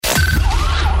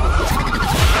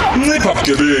Ncipha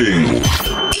Bugebengu.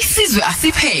 Isizwe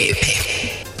asiphephe.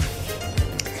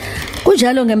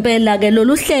 Kunjalo ngempela ke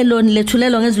lolu hlelo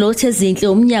nilethulelwa ngezilokho ezinhle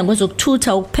uMnyango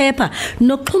wezokuthutha ukuphepha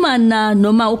nokuxhumana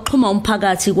noma ukuxhuma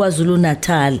umphakathi kwaZulu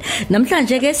Natal.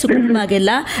 Namhlanje ke sikhuluma ke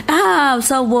la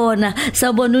sawubona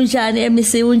unjani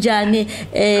Ms unjani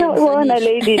Sawubona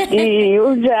Lady D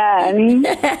unjani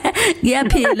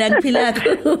ngiphila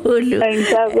kakhulu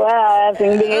Ngiyakwazi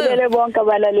ngibingelele bonke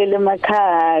abalaleli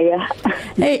emakhaya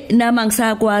nama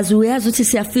ngisakwazi uyazi ukuthi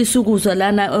siyafisa ukuzwa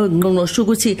lana ngqongqosho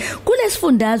ukuthi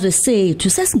kulesifundazwe sethu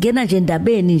sesingena nje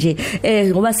endabeni nje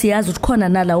ngoba siyazi ukuthi khona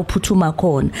nala uphuthuma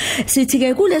khona sithi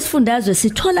ke kulesifundazwe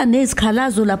sithola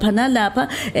nezikhalazo lapha nalapha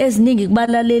eziningi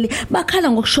kubalaleli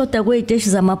bakhala ngokushoda kweziteshi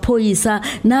zamaphoyisa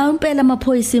na impela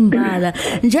amaphoyisa imbala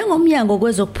njengomnyango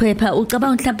kwezokuphepha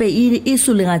ucabanga mhlawumbe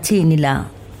isu lingathini la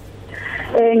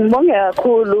Ngibonge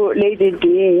kakhulu Lady D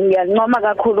ngiyancoma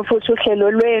kakhulu futhi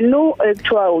uhlelo lwenu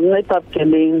ekuthiwa uNcipha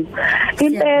Bugebengu.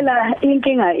 Impela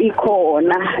inkinga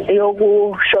ikhona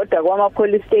yokushoda kwama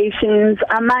police stations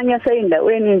amanye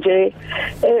aseyindaweni nje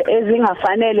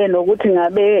ezingafanele nokuthi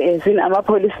ngabe zinama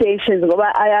police stations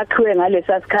ngoba ayakhiwe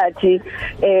ngalesa sikhathi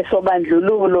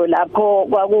sobandlululo lapho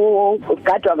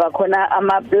kwakugadwa kakhona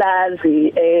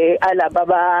amaplazi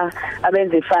alaba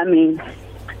abenza farming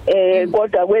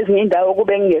kodwa kwezinye indawo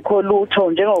kube ngekho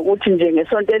lutho njengokuthi nje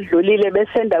ngesonto edlulile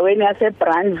besendaweni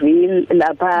yaseBrandville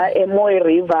lapha eMoy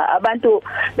River abantu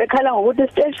bekhala ngokuthi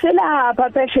stage selapha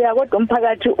phesheya kodwa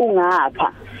umphakathi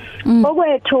ungapha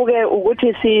okwethu ke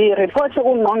ukuthi si report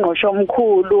kuNgqongqoshe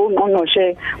omkhulu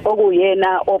uNgqongqoshe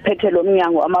okuyena ophethe lo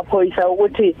mnyango wamaphoyisa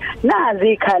ukuthi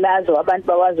nazi ikhalazo abantu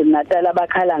bakwaZulu Natal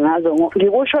abakhala ngazo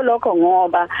ngikusho lokho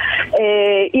ngoba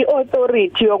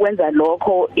iauthority yokwenza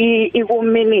lokho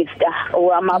iku-minister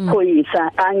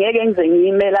wamaphoyisa angeke ngize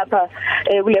ngime lapha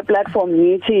kule platform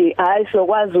ngithi hayi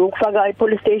sokwazi ukufaka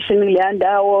ipolice station le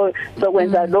ndawo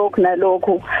sokwenza lokho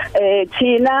nalokho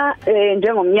thina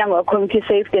njengomnyango wa community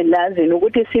safety lazini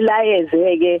ukuthi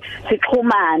silayezeke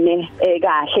sixhumane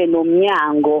kahle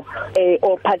noMnyango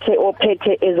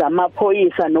ophethe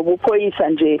ezamaphoyisa nobuphoyisa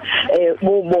nje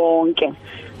bubonke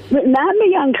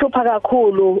nami ngihlupha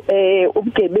kakhulu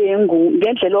ubugebengu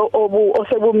ngendlela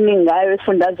osebumningi ngayo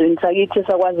esifundazweni sakithi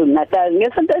sakwaZulu Natal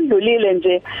ngesonto endlulile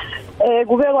nje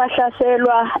kube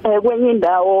kwahlaselwa kwenye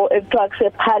indawo ekuthiwa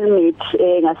kusePalmit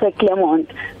ngaseClermont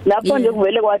lapho nje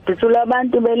kuvele kwadutsula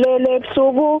abantu belele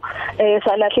ebusuku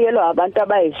salahlekelwa abantu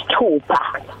abayisithupha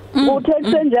uthe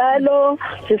kusenjalo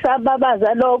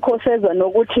sisababaza lokho sezwa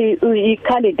nokuthi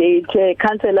i-candidate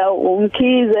councillor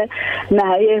uMkhize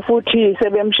naye futhi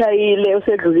sebemshayile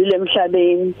usedlulile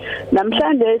emhlabeni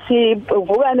namhlanje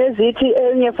sivuka nezithi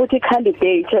enye futhi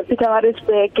candidate Peter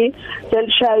Marisburg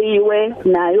selishayiwe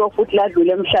nayo futhi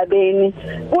ladlule emhlabeni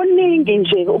kuningi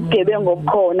nje ubugebengu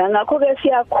obukhona ngakho ke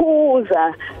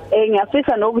siyakhuza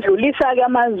ngiyafisa nokudlulisa ke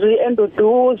amazwi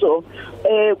enduduzo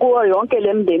kuwo yonke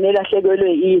lemndeni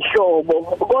elahlekelwe ihlobo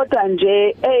kodwa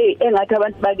nje engathi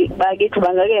abantu bakithi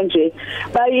bangake nje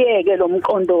bayeke lo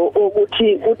mqondo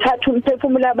ukuthi uthatha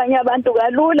umphefumulo abanye abantu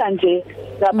kalula nje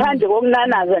ngaphandle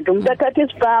kokunanaza nje umuntu athatha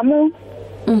isibhamu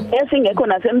esingekho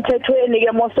nasemthethweni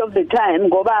ke most of the time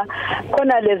ngoba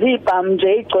khona lezi ibham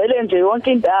nje igcwele nje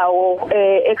yonke indawo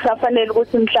ekusafanele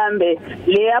ukuthi mhlambe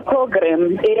leya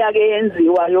program eyake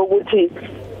yenziwa yokuthi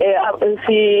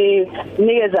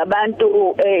sinikeza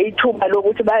abantu ithuba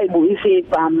lokuthi bayibuyise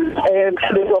ibham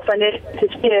kufanele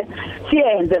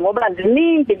siyenze ngoba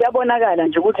ziningi kuyabonakala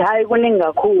nje ukuthi hayi kuningi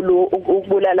kakhulu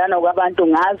ukubulalana kwabantu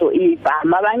ngazo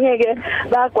ibham abanye ke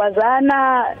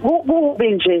bagwazana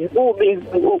kubi nje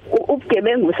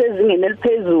ubugebengu sezingene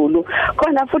eliphezulu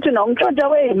khona futhi nokuntshontsha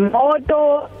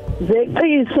kweimoto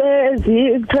zeqise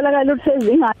zitholakala ukuthi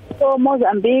sezinga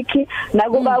Mozambique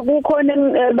nakuba kukhona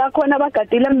bakhona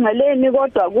abagadile emngceleni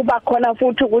kodwa kuba khona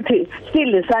futhi ukuthi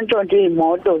silisantshontshe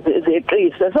izimoto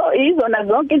zeqise so izona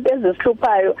zonke into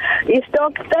ezisihluphayo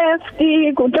i-stock theft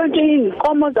kuntshontshe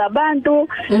inkomo zabantu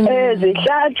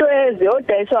zihlatshwe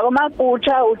ziyodayiswa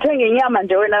kwamabutcha uthenga inyama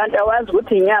nje wena kanti awazi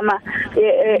ukuthi inyama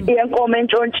yenkomo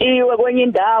entshontshiwe kwenye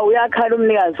indawo uyakhala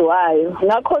umnikazi wayo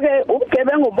ngakho ke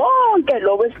ubugebengu bonke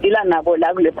lokho esidila nabo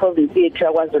la kule province yethu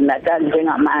yakwaZulu Natal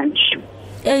njengamanje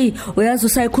uyazi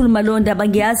usayikhuluma lo ndaba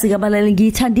ngiyazi kabalali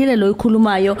ngiyithandile lo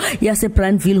ikhulumayo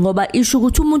yaseBrandville ngoba isho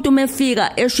ukuthi umuntu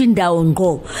mefika esho indawo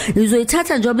ngqo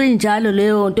izoyithatha njengoba injalo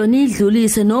leyo nto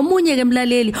nidlulise nomunye ke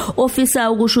emlaleli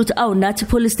ofisa ukusho ukuthi nathi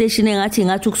police station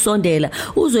engathi ukusondela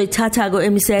uzoyithatha ke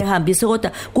emise ihambise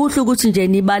kodwa kuhle ukuthi nje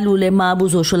nibalule mabu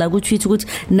uzosho la ku-tweet ukuthi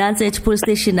nansi ethi police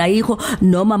station ayikho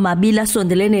noma mabili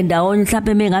asondelene ndawonye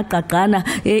mhlawumbe mengaqaqana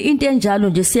into enjalo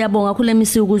nje siyabonga kule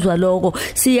misi ukuzwa lokho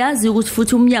siyazi ukuthi futhi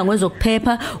ukuthi uMnyango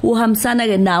wezokuphepha uhambisana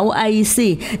ke nawo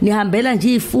IEC nihambela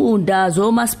nje ifunda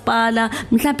zomasipala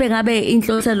mhlawumbe ngabe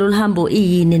inhloso loluhambo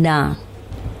iyini na?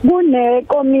 Kune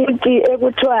committee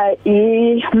ekuthiwa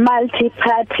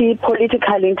i-Multi-Party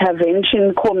Political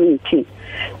Intervention Committee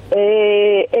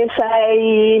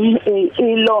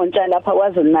ilontsha lapha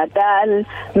KwaZulu-Natal.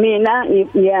 Mina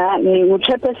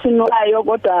ngingu-chairperson wayo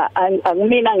kodwa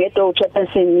akumina ngedwa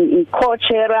u-chairperson,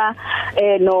 co-chair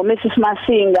no Mrs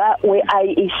Masinga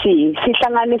we-IEC.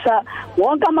 Sihlanganisa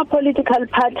wonke ama-political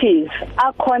parties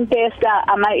a-contesta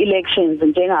ama-elections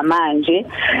njengamanje,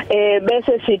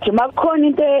 bese sithi makukhona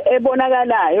into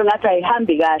ebonakalayo ngathi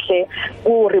ayihambi kahle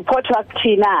ku-reportwa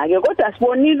kuthina-ke, kodwa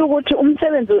sibonile ukuthi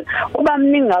umsebenzi uba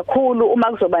mningi kakhulu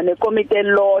uma kuzoba nekomiti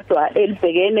elilodwa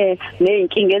elibhekene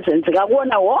ney'nkinga ezenzeka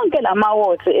kuwona wonke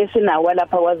lama-wards esinawo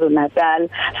lapha KwaZulu-Natal.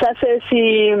 Sase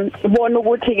sibona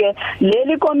ukuthi-ke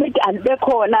leli komiti alibe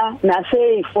khona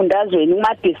nasey'fundazweni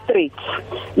kuma-districts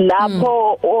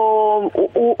lapho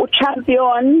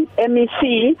u-champion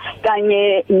MEC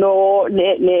kanye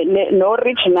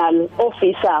no-regional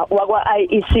officer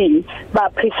wakwa-IEC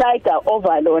ba-preside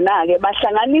over lona-ke,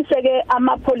 bahlanganise-ke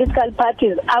ama-political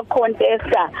parties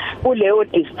a-contesta kuleyo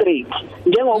district.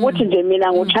 Njengokuthi nje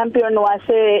mina ngu-champion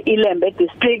wase-Ilembe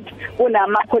district,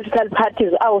 kunama-political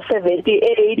parties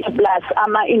awu-78 plus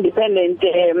ama-independent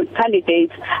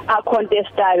candidates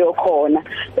a-contestayo khona.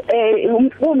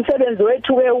 Umsebenzi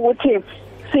wethu-ke ukuthi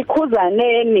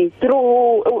sikhuzaneni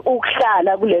through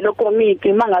ukuhlala kulelo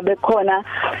committee mangabe khona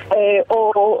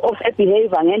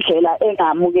behavior ngendlela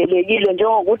engamukelekile,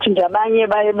 njengokuthi nje abanye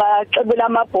baxebela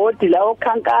amabhodi la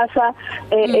okhankasa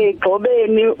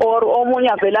egxobeni or omunye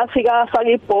avela afika afaka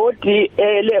ibhodi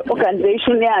le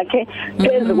organization yakhe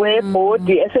phezu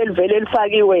kwebhodi eselivele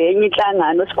lifakiwe yenye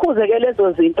inhlangano. Sikhuzeke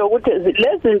lezo zinto ukuthi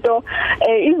lezi zinto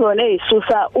izona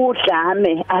ezisusa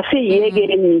udlame,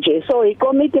 asiyekeni nje. So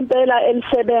icommittee impela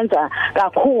elisebenza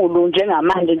kakhulu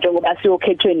njengamanje njengoba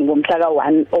siyokhethweni ngomhla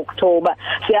ka1 October.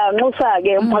 Siyanxusa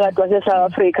ke umphakathi wase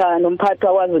South Africa nomphakathi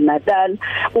waKwaZulu-Natal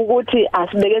ukuthi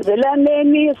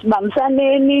asibekezelaneni,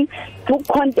 sibamsaneni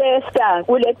ukucontesta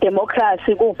kule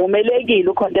democracy. Kuvumelekile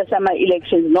ucontesta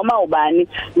ama-elections noma ubani,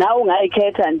 nawe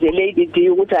ungayikhetha nje Lady D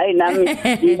ukuthi hayi nami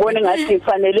ngibone ngathi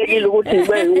kufanelekile ukuthi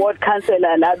ngibe ward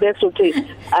councillor la, bese uthi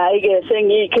hayi ke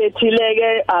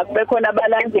sengiyikhethile-ke akube khona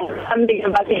abalandeli bami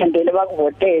bakuhendele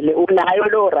bakuvotele. Unayo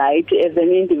lo right as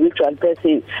an individual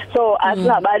person. So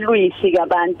asingabalwisi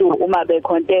kabantu uma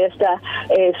becontesta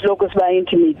silokho siba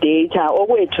intimidate.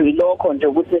 Okwethu ilokho nje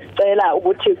ukuthi sicela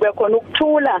ukuthi kube khona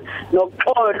ukuthula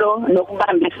nokuxolo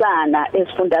nokubambisana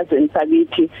esifundazweni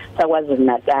sakithi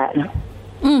saKwaZulu-Natal.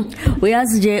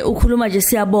 Uyazi nje ukhuluma nje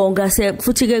siyabonga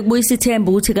futhi ke kubuyisa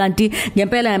ithemba ukuthi kanti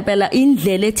ngempela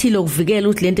indlela ethile ukuvikela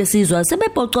ukuthi lento esizwa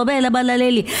sebebhocobela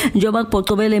abalaleli njengoba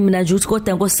kubhocobele mina nje ukuthi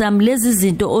kodwa nkosami lezi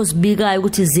zinto ozibikayo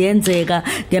ukuthi ziyenzeka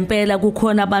ngempela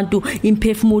kukhona abantu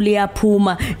imphefumulo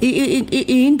iyaphuma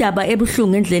indaba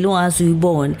ebuhlungu ngendlela ongazi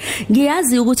uyibona.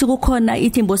 Ngiyazi ukuthi kukhona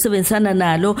ithimbo osebenzisana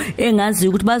nalo engazi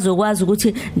ukuthi bazokwazi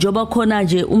ukuthi njengoba khona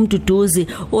nje umduduzi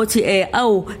othi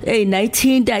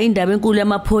nayithinta indaba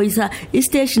enkulu amaphoyisa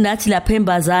istation nathi lapha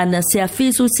eMbazana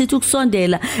siyafisa ukuthi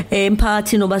ukusondela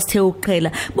emphakathini obasithe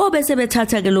ukuqhela bobe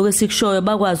sebethatha ke lokho esikushoyo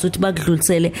bakwazi ukuthi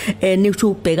bakudlulisele nithi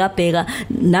ubheka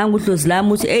nangu udlozi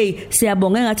lami uthi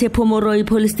siyabonga engathi ePhomoroyi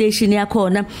police station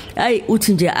yakhona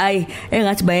uthi nje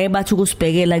engathi baye bathi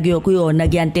ukusibhekela kuyona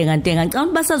kuyantenga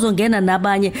ngicabanga basazongena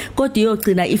nabanye kodwa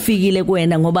iyogcina ifikile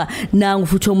kuwena ngoba nangu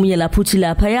futhi omunye lapha uthi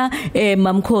lapha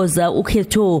Mamkhoza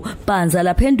ukhetho Panza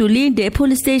lapha eNdulinde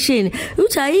epolice station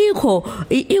uthi ayikho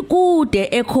ikude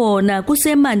ekhona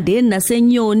kusemandeni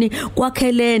nasenyoni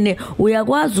kwakhelene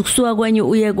uyakwazi ukusuka kwenye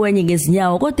uye kwenye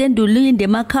ngezinyawo kodwa eNdulinde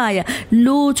emakhaya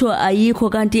lutho ayikho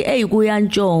kanti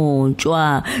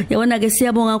kuyantshontshwa. Yabona ke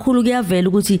siyabonga kakhulu kuyavela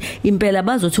ukuthi impela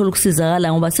bazothola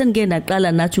ukusizakala ngoba senike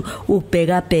naqala nathi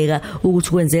ubheka ukuthi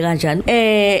kwenze kanjani.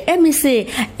 MEC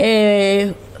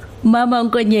Mama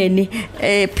Nkonyeni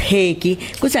Peggy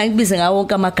kuthi angibize ngawo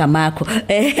wonke amagama akho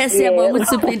siyabonga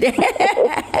ukuthi uphinde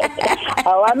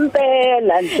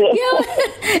awampela nje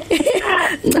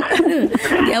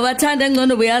yawathanda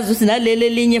ngcono buyazi ukuthi naleli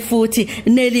linye futhi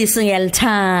Neliswa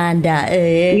ngiyalithanda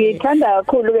ngithanda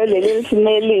kakhulu ke leli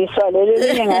Neliswa leli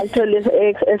linye ngalithola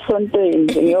esontweni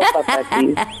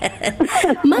ngiyobhabhatisa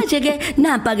manje ke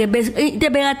nampa ke into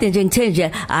bekade nje ngithe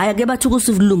nje hayi ke bathi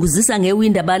ukusivulunguzisa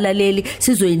ngewinda abalaleli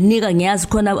sizoyi bayayinika ngiyazi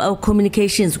khona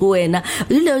communications kuwena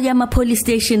yilo yama police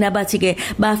station abathi ke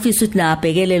bafisa ukuthi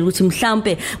nabhekelele ukuthi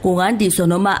mhlambe kungandiswa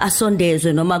noma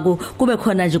asondezwe noma kube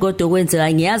khona nje kodwa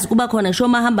okwenzeka ngiyazi kuba khona ngisho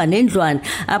mahamba nendlwane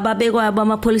ababekwa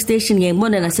ama police station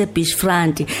ngiyibona nase beach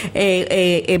front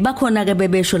bakhona ke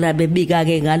bebesho la bebika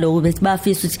ke ngaloko bethi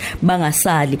bafisa ukuthi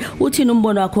bangasali uthini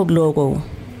umbono wakho kuloko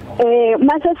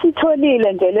mase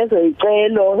sitholile nje lezo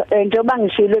icelo njengoba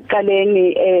ngishilo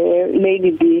ekuqaleni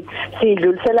Lady B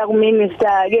sidlulisela ku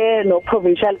minister ke no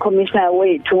provincial commissioner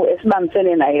wethu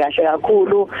esibambisene naye kahle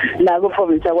kakhulu la ku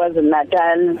province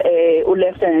yaKwaZulu-Natal u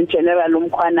Lieutenant General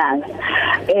uMkhwanazi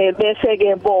bese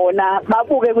ke bona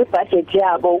babuke kwi budget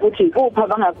yabo ukuthi kupha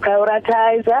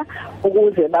bangaprioritize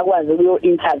ukuze bakwazi ukuyo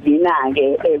intervene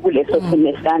ke kuleso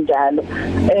simo kanjalo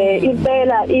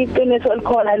impela iqiniso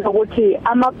likhona lokuthi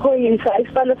amaphoyisa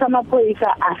isibalo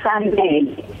samaphoyisa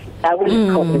asanele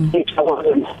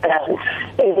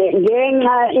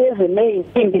ngenxa yezimo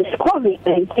ezimbi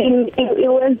COVID-19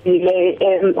 iwenzile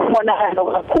umonakalo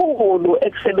kakhulu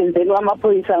ekusebenzeni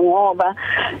kwamaphoyisa ngoba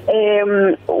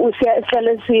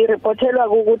usihlale sireportelwa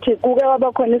ukuthi kuke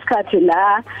wabakhona isikhathi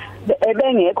la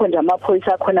ebengekho nje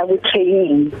amaphoyisa khona ku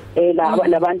training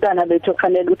labantwana bethu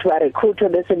kufanele ukuthi ba recruit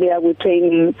bese beya ku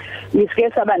training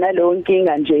isike saba naleyo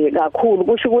nkinga nje kakhulu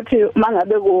kusho ukuthi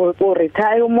mangabe ku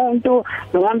retire umuntu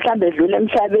noma mhlambe edlule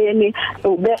emhlabeni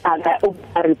ube aka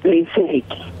replace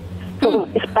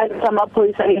isiphathi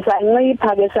samaphoyisa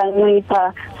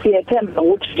sancipha siyethemba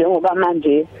ukuthi njengoba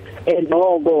manje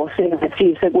noko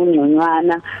sengathi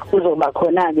sekungconywana kuzoba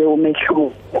khona ke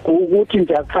umehluko ukuthi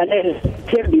nje akufanele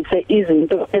thembise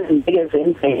izinto ezintike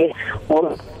zenzeke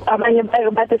ngoba abanye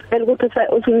bathi sicela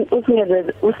ukuthi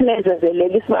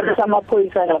usinezezelele isibalo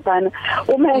samaphoyisa laphana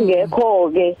uma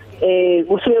engekho ke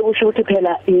kusuke kusho ukuthi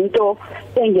phela into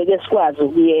engeke sikwazi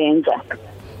ukuyenza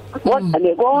kodwa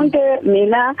ke konke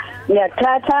mina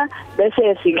ngiyathatha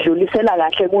bese sidlulisela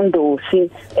kahle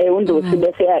kuNdosi uNdosi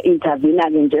bese ya intervene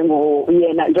ke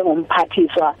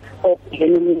njengomphathiswa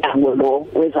obhekene uMnyango lo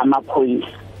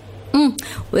wezamaphoyisa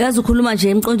uyazi ukhuluma nje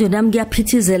emqondweni nami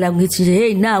kuyaphithizela ngithi nje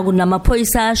hey naku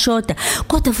namaphoyisa ashoda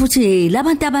kodwa futhi hey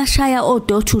labantu abashaya o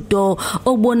door to door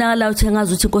okubonakala ukuthi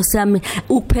engazi ukuthi inkosi yami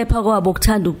ukuphepha kwabo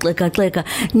kuthanda ukuxeka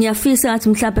ngiyafisa ngathi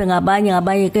mhlawumbe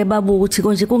ngabanye ke babuka ukuthi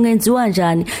konje kungenziwa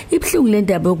kanjani ibhlungu le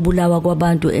ndaba yokubulawa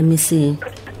kwabantu emisini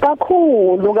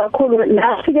kakhulu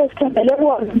nasike sithembele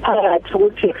umphakathi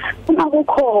ukuthi uma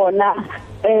kukhona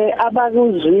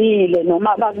abakuzwile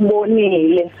noma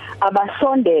abakubonile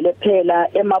abasondele phela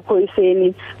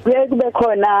emaphoyiseni kube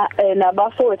khona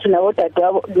nabafowethu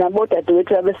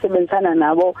nabodadewethu abasebenzisana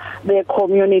nabo be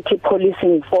community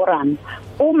policing forum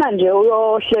uma nje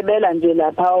uyohlebela nje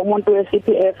lapha umuntu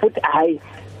weCPF uthi hayi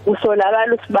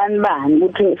usolakala usibani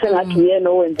ukuthi sengathi yena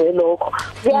owenze lokho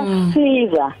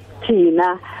kuyasiza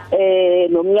thina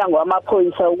noMnyango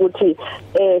wamaphoyisa ukuthi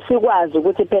sikwazi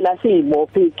ukuthi phela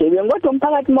siyibophe igebengu kodwa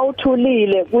umphakathi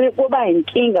mawuthulile kuba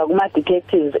inkinga kuma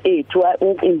detectives ethu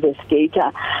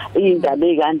uinvestigator indaba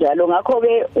ekanjalo ngakho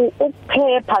ke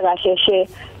ukuphepha kahle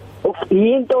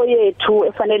yinto yethu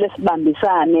efanele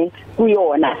sibambisane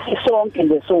kuyona sonke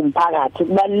nje somphakathi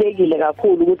kubalekile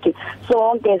kakhulu ukuthi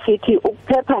sonke sithi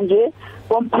ukuphepha nje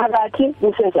komphakathi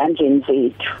kusezandleni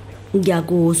zethu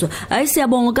ngiyakuzwa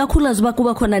ayisiyabonga kakhulu azuba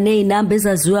kuba khona nezinamba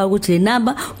ezaziwa ukuthi le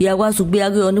namba uyakwazi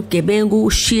ukubuya kuyona ubugebengu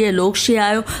ushiye lo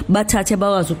kushiyayo bathathe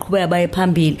bakwazi ukuqhubeka baye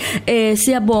phambili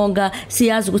siyabonga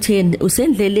siyazi ukuthi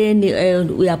usendleleni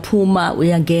uyaphuma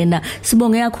uyangena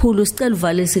sibonge kakhulu sicela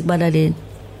uvale sikubalaleni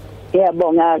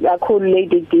Ngiyabonga kakhulu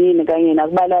Lady D kanye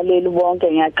nakubalaleli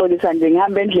bonke ngiyaxolisa nje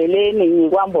ngihamba endleleni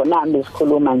ngikwambonambe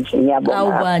isikhuluma nje ngiyabonga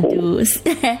awubantu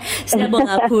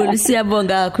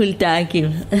siyabonga kakhulu thank you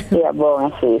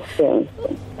ngiyabonga sisi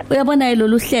uyabona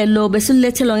lolu hlelo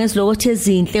besilethelwa ngezilokothe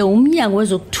ezinhle uMnyango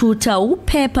wezokuthutha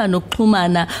ukuphepha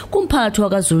nokuxhumana kumphakathi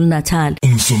waKwaZulu-Natal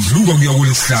umsombuluko kuya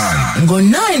kulesihlanu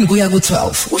ngo9 kuya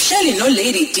ku12 uhleli no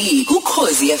Lady D ku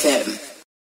Khosi FM